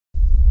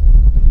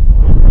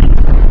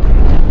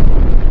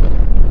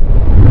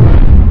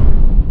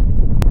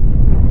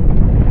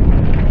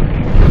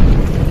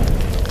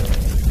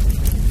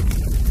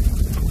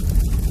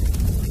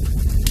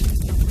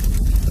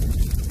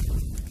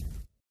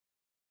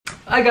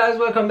Hi guys,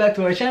 welcome back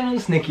to our channel.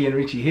 It's Nikki and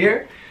Richie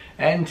here,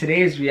 and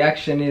today's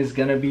reaction is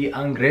gonna be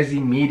Angrezi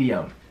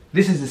Medium.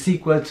 This is a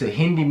sequel to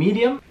Hindi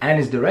Medium and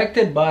is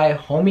directed by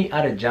Homi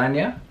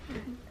Adajania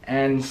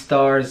and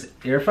stars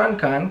Irrfan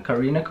Khan,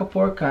 Kareena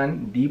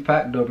Khan,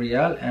 Deepak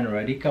Dobriyal and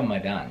Radhika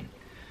Madan.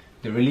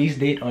 The release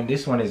date on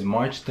this one is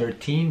March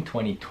 13,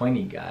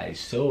 2020 guys.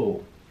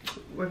 So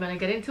we're gonna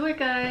get into it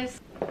guys.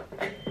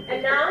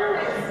 And now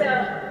it's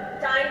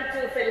time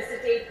to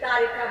felicitate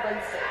Radhika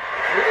Bansal.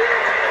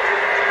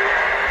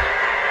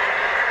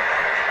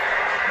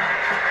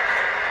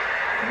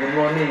 Good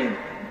morning,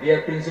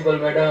 dear principal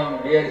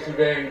madam, dear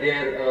student,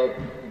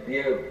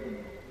 dear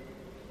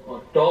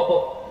on top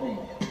of me.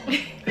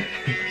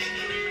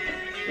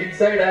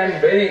 Inside I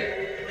am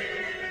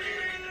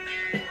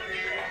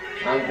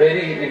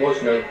very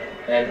emotional,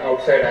 and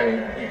outside I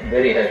am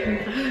very happy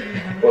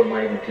for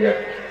my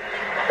dear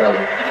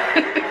darling.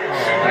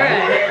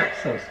 Alright.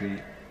 So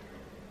sweet.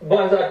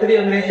 बस आखिरी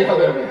अंग्रेजी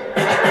खबर में.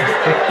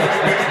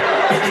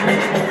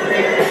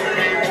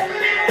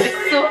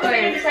 So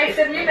funny. Decide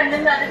कर लिया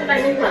London जाने से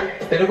पहले ही था.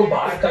 तेरे को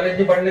बाहर कॉलेज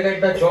में पढ़ने का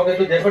इतना शौक है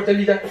तो जयपुर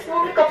चली जा.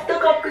 तो मैं कब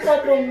तक आपके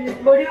साथ रहूंगी?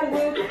 बड़ी हो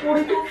गई तो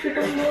थोड़ी तो फिट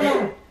हो ना.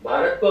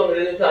 भारत को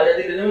अंग्रेजों से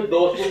आजादी देने में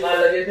 200 साल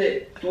लगे थे.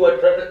 तू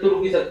 18 तक तो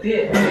रुक ही सकती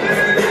है.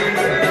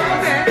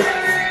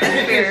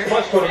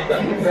 स्पष्ट होने का.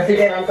 गति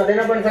के नाम का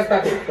देना पड़ सकता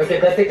है. क्योंकि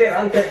गति के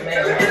नाम से मैं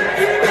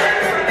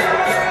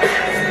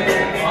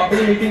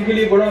आपने मीटिंग के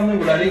लिए बड़ा हमने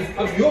बुला ली.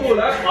 अब यूँ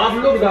बोला आप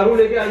लोग दारू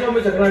लेके आ जाओ,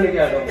 मैं चखना लेके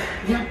आ जाऊँ.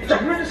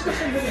 चखना डिस्कस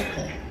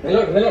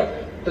मिलो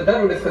तो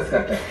दारू डिस्कस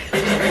करते हैं.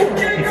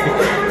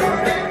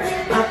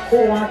 आपको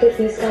वहाँ के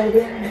फीस का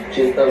आइडिया है?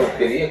 चिंता मत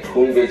करिए,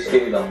 खून बेच के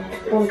भी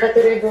लाऊंगा. उनका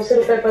तो रेट 200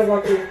 रुपए पर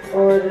बॉटल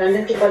और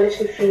लंदन की कॉलेज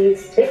की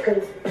फीस 1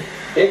 करोड़.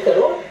 1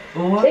 करोड़?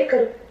 1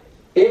 करोड़.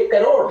 1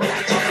 करोड़?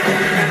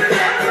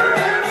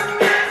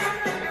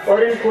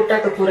 और इन कोटा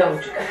तो पूरा हो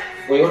चुका है.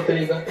 कोई और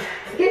तरीका?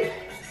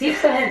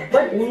 सीट्स है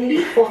but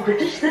only for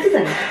British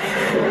citizen.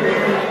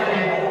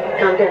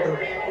 नाम क्या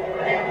तुम्हारा?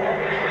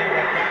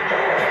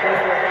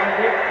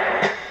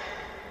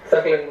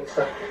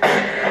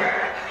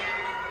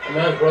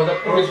 मैं थोड़ा सा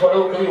पुलिस वाला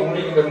को कभी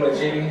उंगली नहीं करना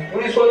चाहिए.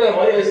 पुलिस वाले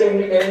हमारे ऐसे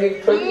उंगली करेंगे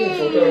कभी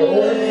सोचा.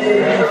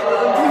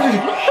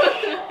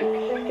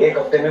 एक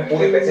हफ्ते में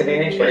पूरे पैसे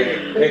देने ही पड़ेंगे,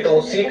 नहीं तो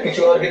वो सीट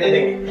किसी और के दे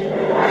देंगे.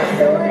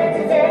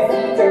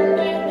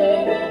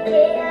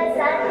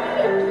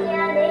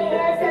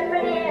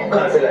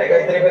 कहाँ से लाएगा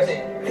इतने पैसे?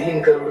 3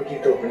 करोड़ की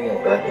तो अपनी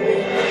औकात नहीं.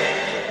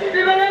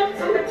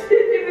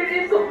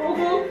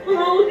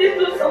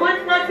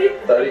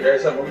 तारी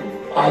ऐसा बोली,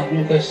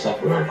 आदमी का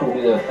सपना टूट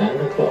जाता है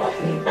ना तो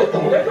आदमी खत्म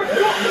हो जाता है.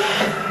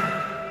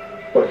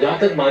 और जहाँ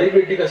तक हमारी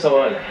बेटी का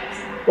सवाल है,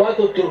 वह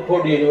तो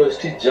तुरफोर्ड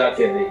यूनिवर्सिटी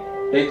जाके रही,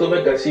 नहीं तो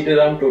मैं घसीटे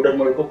राम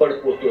टोडरमल को पढ़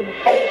पोतो नहीं.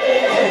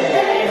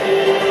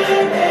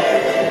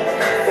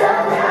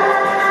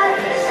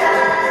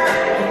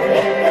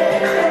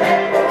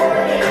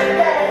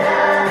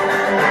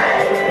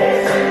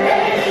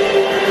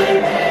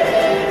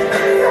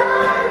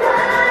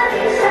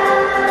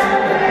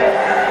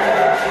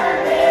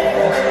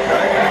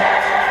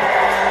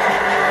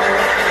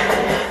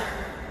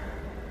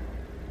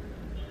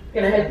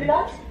 Can I help you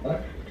lot?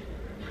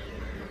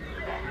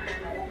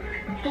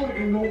 तो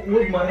वो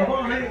मनवा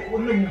है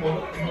उन्हें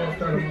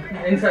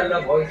इंशाल्लाह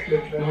वॉइस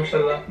क्लिप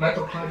माशाल्लाह. मैं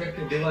तो खा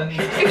के दीवानी.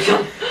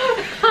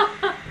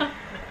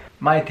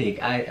 my take,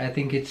 I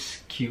think it's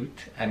cute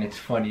and it's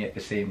funny at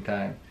the same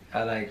time.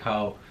 I like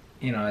how,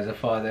 you know, as a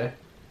father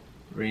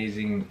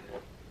raising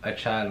a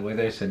child,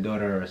 whether it's a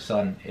daughter or a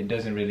son, it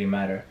doesn't really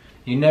matter.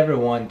 You never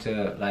want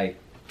to like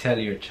tell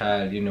your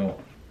child, you know,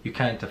 you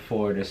can't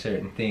afford a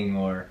certain thing,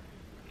 or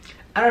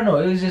I don't know,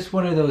 it was just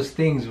one of those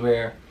things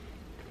where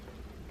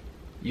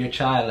your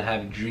child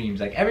have dreams.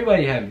 Like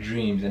everybody have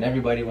dreams and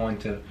everybody want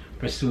to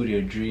pursue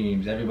their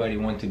dreams. Everybody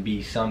want to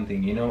be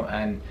something, you know,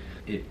 and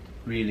it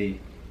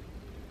really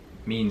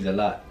means a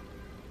lot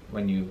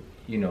when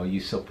you know, you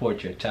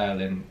support your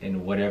child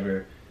in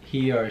whatever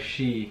he or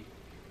she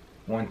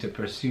want to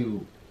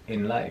pursue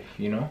in life,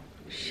 you know.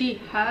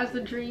 She has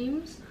the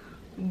dreams,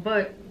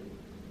 but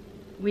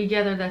we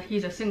gather that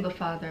he's a single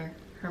father.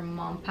 Her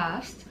mom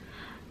passed,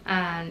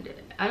 and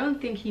I don't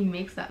think he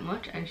makes that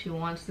much, and she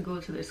wants to go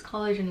to this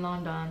college in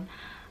London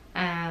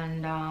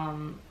and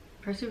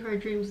pursue her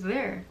dreams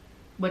there,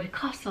 but it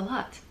costs a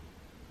lot.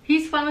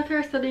 He's fine with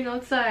her studying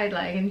outside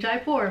like in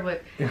Jaipur,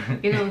 but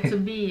you know, to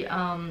be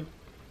an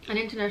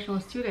international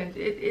student,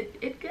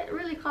 it get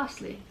really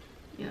costly,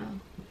 you know.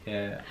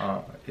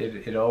 Yeah,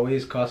 it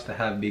always costs to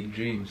have big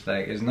dreams.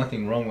 Like there's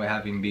nothing wrong with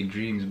having big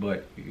dreams,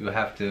 but you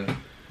have to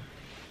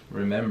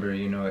remember,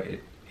 you know,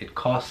 it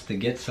costs to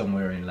get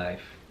somewhere in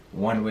life,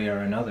 one way or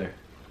another,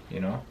 you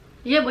know.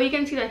 Yeah, but you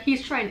can see that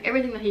he's trying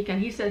everything that he can.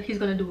 He said he's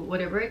gonna do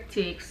whatever it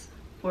takes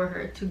for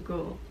her to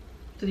go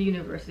to the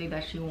university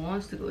that she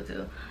wants to go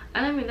to,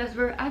 and I mean that's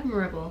very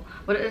admirable.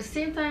 But at the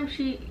same time,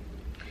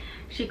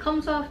 she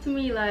comes off to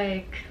me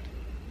like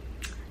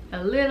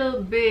a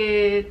little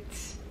bit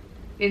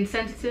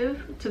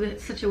insensitive to the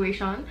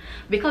situation,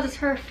 because it's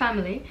her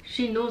family.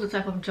 She knows the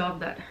type of job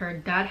that her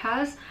dad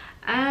has,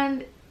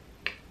 and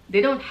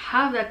they don't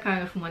have that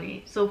kind of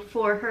money. So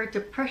for her to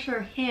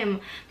pressure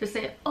him to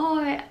say,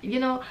 oh, you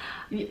know,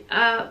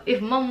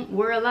 if mom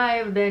were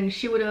alive, then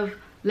she would have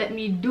let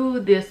me do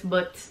this,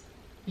 but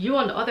you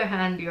on the other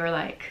hand, you're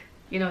like,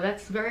 you know,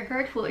 that's very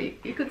hurtful.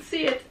 You could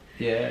see it.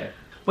 Yeah,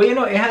 but you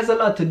know, it has a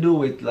lot to do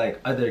with like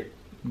other,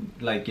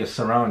 like your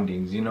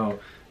surroundings, you know,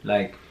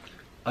 like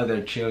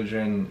other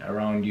children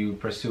around you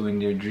pursuing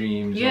their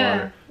dreams,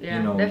 or you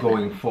know, definitely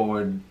going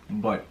forward.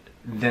 But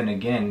then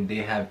again,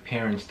 they have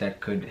parents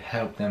that could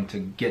help them to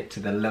get to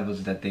the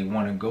levels that they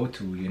want to go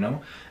to, you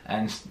know.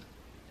 And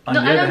on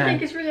no, the I other don't hand,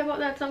 think it's really about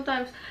that.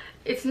 Sometimes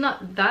it's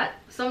not that.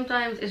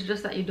 Sometimes it's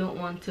just that you don't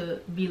want to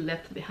be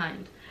left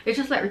behind. It's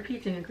just like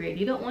repeating a grade.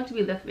 You don't want to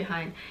be left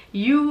behind.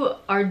 You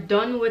are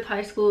done with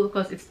high school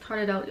because it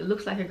started out, it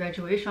looks like a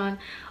graduation.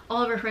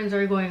 All of her friends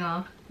are going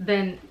off.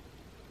 Then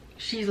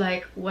she's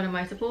like, what am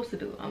I supposed to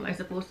do? Am I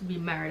supposed to be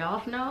married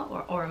off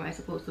now? Or am I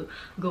supposed to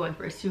go and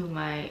pursue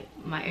my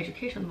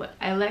education? But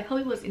I like how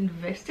he was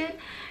invested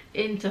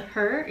into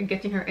her and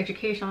getting her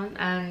education.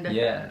 And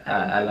yeah,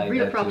 I like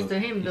real that props too. to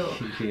him though.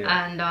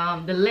 And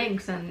the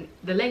lengths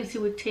he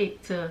would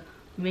take to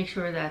make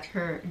sure that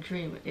her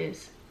dream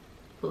is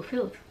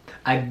fulfilled.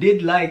 I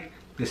did like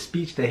the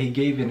speech that he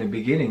gave in the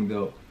beginning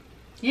though.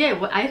 Yeah,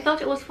 well, I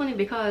thought it was funny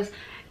because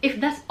if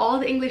that's all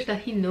the English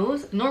that he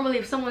knows, normally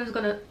if someone's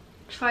gonna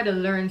try to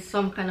learn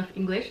some kind of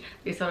English,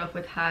 they start off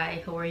with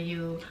hi, how are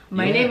you,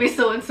 my name is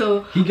so and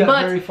so. He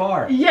got very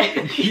far. Yeah,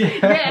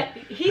 yeah,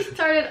 he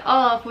started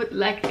off with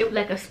like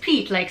a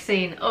speech, like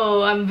saying,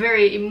 oh, I'm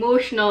very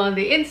emotional on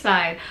the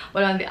inside,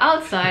 but on the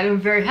outside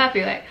I'm very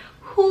happy. Like,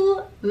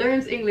 who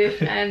learns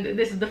English and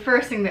this is the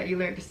first thing that you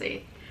learn to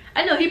say?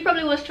 I know he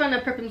probably was trying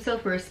to prep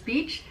himself for a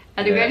speech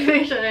at the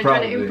graduation and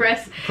trying to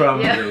impress.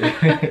 Probably.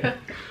 Yeah.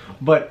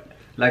 But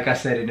like I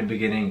said in the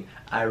beginning,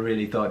 I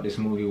really thought this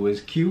movie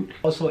was cute.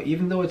 Also,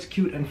 even though it's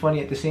cute and funny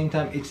at the same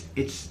time,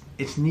 it's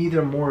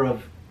neither more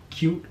of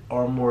cute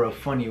or more of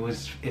funny.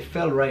 It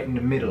fell right in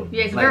the middle.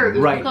 Yeah, it's like very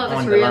right because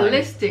on it's the line.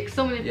 realistic.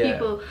 So many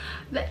people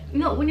that, you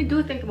know, when you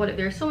do think about it,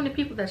 there are so many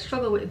people that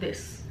struggle with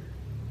this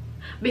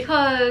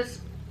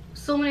because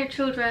so many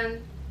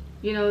children,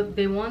 you know,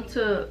 they want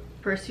to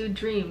pursue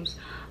dreams,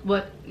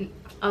 but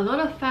a lot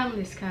of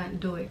families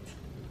can't do it.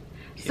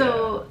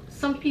 So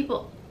some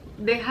people,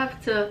 they have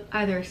to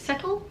either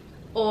settle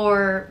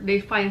or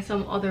they find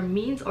some other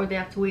means, or they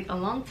have to wait a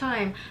long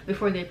time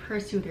before they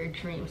pursue their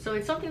dreams. So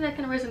it's something that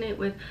can resonate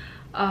with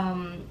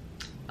a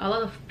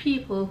lot of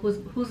people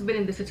who's been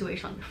in this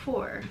situation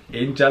before.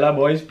 Inshallah,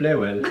 boys play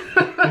well.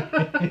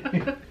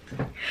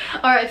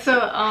 All right,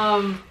 so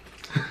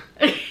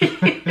is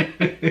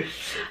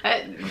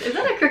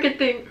that a cricket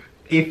thing?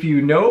 If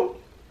you know,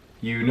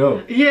 you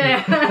know.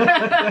 Yeah.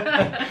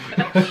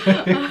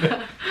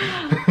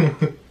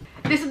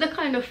 This is the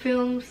kind of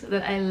films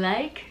that I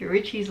like.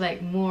 Richie's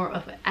like more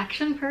of an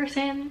action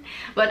person,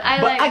 but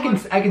I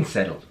can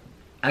settle.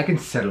 I can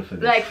settle for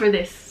this. Like for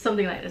this,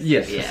 something like this.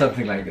 Yes,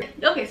 something like that.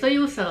 Okay, so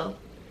you will settle.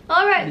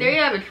 All right, there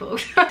you have it,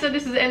 folks. So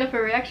this is the end of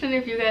our reaction.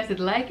 If you guys did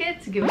like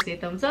it, give us a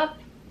thumbs up.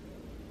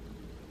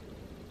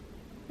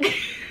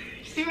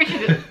 See what you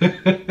did.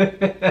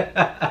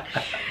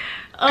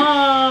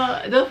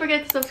 Don't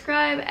forget to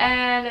subscribe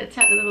and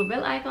tap the little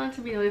bell icon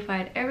to be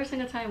notified every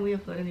single time we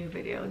upload a new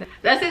video.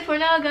 That's it for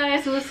now,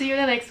 guys. We'll see you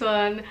in the next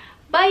one.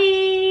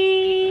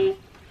 Bye.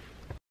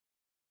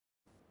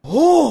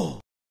 Oh.